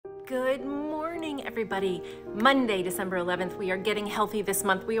Good morning, everybody. Monday, December 11th. We are getting healthy this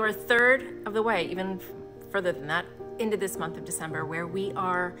month. We are a third of the way, even further than that, into this month of December, where we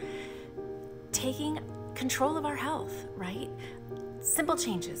are taking control of our health, right? Simple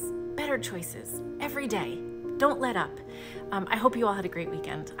changes, better choices every day. Don't let up. I hope you all had a great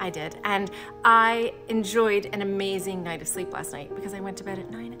weekend. I did. And I enjoyed an amazing night of sleep last night because I went to bed at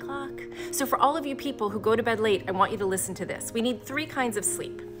 9 o'clock. So for all of you people who go to bed late, I want you to listen to this. We need 3 kinds of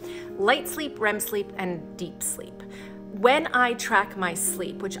sleep: light sleep, REM sleep, and deep sleep. When I track my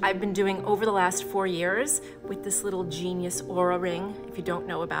sleep, which I've been doing over the last 4 years with this little Genius Aura ring, if you don't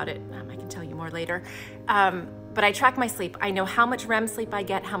know about it, I can tell you more later. But I track my sleep. I know how much REM sleep I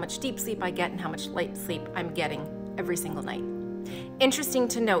get, how much deep sleep I get, and how much light sleep I'm getting every single night. Interesting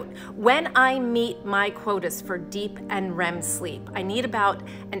to note, when I meet my quotas for deep and REM sleep, I need about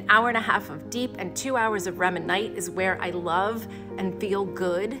an hour and a half of deep and 2 hours of REM a night is where I love and feel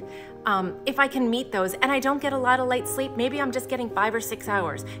good. If I can meet those, and I don't get a lot of light sleep, maybe I'm just getting 5 or 6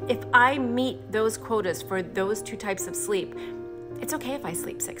 hours. If I meet those quotas for those 2 types of sleep, it's okay if I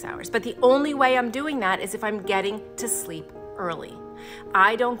sleep 6 hours, but the only way I'm doing that is if I'm getting to sleep early.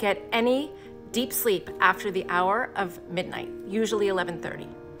 I don't get any deep sleep after the hour of midnight, usually 11:30.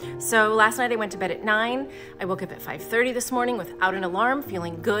 So last night I went to bed at 9. I woke up at 5:30 this morning without an alarm,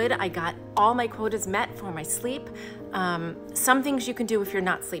 feeling good. I got all my quotas met for my sleep. Some things you can do if you're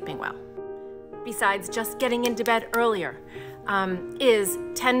not sleeping well, besides just getting into bed earlier, is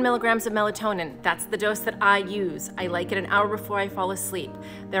 10 milligrams of melatonin. That's the dose that I use. I like it an hour before I fall asleep.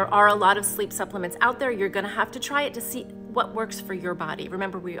 There are a lot of sleep supplements out there. You're gonna have to try it to see what works for your body.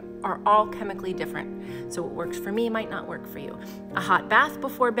 Remember, we are all chemically different. So what works for me might not work for you. A hot bath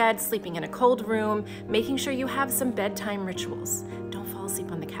before bed, sleeping in a cold room, making sure you have some bedtime rituals. Don't fall asleep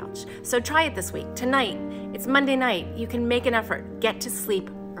on the couch. So try it this week. Tonight, it's Monday night. You can make an effort. Get to sleep